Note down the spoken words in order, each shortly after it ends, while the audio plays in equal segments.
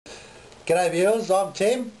G'day viewers, I'm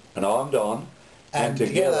Tim. And I'm Don. And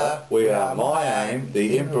together we are miAim,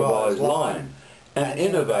 the improvised line, an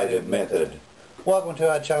innovative method. Welcome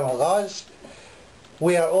to our channel, guys.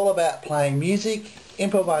 We are all about playing music,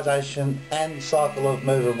 improvisation and cycle of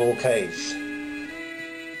movable keys.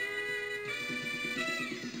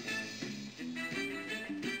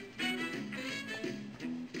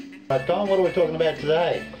 Don, what are we talking about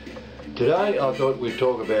today? Today I thought we'd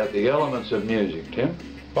talk about the elements of music, Tim.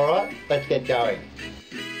 Alright, let's get going.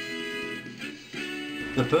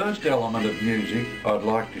 The first element of music I'd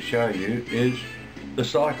like to show you is the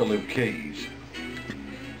cycle of keys.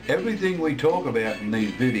 Everything we talk about in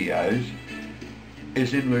these videos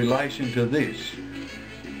is in relation to this.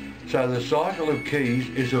 So the cycle of keys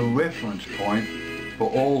is a reference point for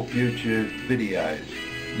all future videos.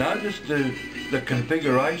 Notice the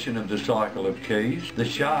configuration of the cycle of keys. The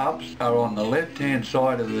sharps are on the left hand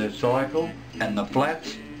side of the cycle and the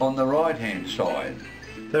flats on the right hand side.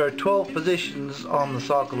 There are 12 positions on the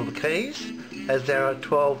cycle of the keys, as there are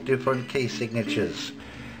 12 different key signatures.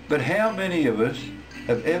 But how many of us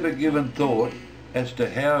have ever given thought as to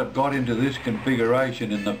how it got into this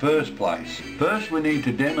configuration in the first place? First we need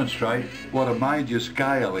to demonstrate what a major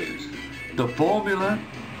scale is. The formula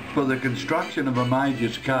for the construction of a major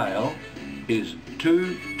scale is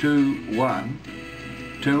 2-2-1,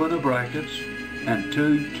 2 in the brackets and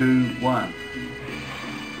 2-2-1.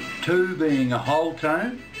 2 being a whole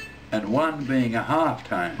tone and 1 being a half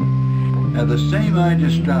tone. Now the C major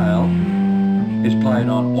scale is played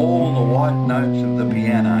on all the white notes of the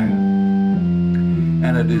piano,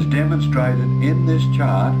 and it is demonstrated in this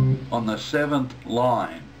chart on the 7th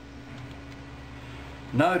line.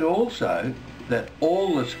 Note also that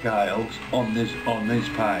all the scales on this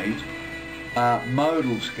page are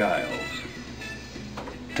modal scales.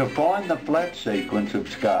 To find the flat sequence of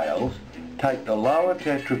scales, take the lower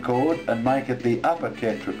tetrachord and make it the upper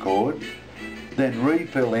tetrachord, then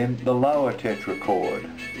refill in the lower tetrachord.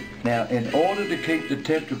 Now, in order to keep the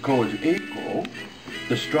tetrachords equal,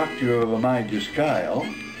 the structure of a major scale,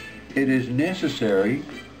 it is necessary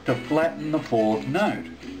to flatten the 4th note.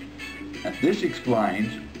 And this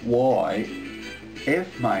explains why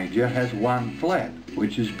F major has 1 flat,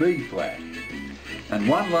 which is B flat. And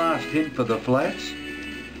one last hint for the flats: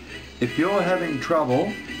 if you're having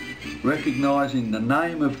trouble recognizing the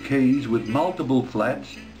name of keys with multiple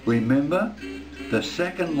flats, remember the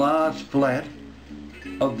second last flat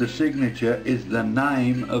of the signature is the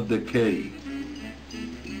name of the key.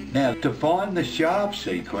 Now, to find the sharp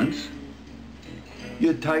sequence,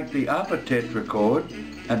 you take the upper tetrachord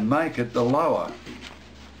and make it the lower.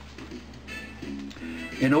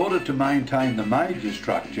 In order to maintain the major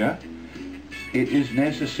structure, it is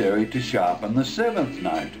necessary to sharpen the 7th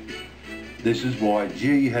note. This is why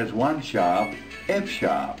G has 1 sharp, F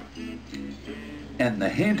sharp. And the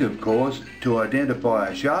hint, of course, to identify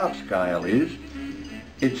a sharp scale is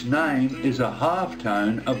its name is a half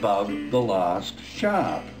tone above the last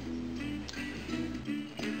sharp.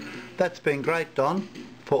 That's been great, Don.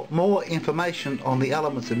 For more information on the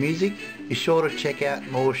elements of music, be sure to check out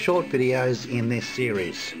more short videos in this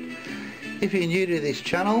series. If you're new to this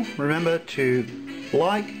channel, remember to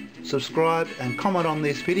like, subscribe and comment on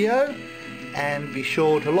this video, and be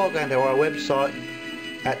sure to log onto our website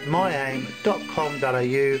at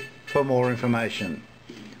miaim.com.au for more information.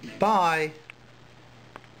 Bye!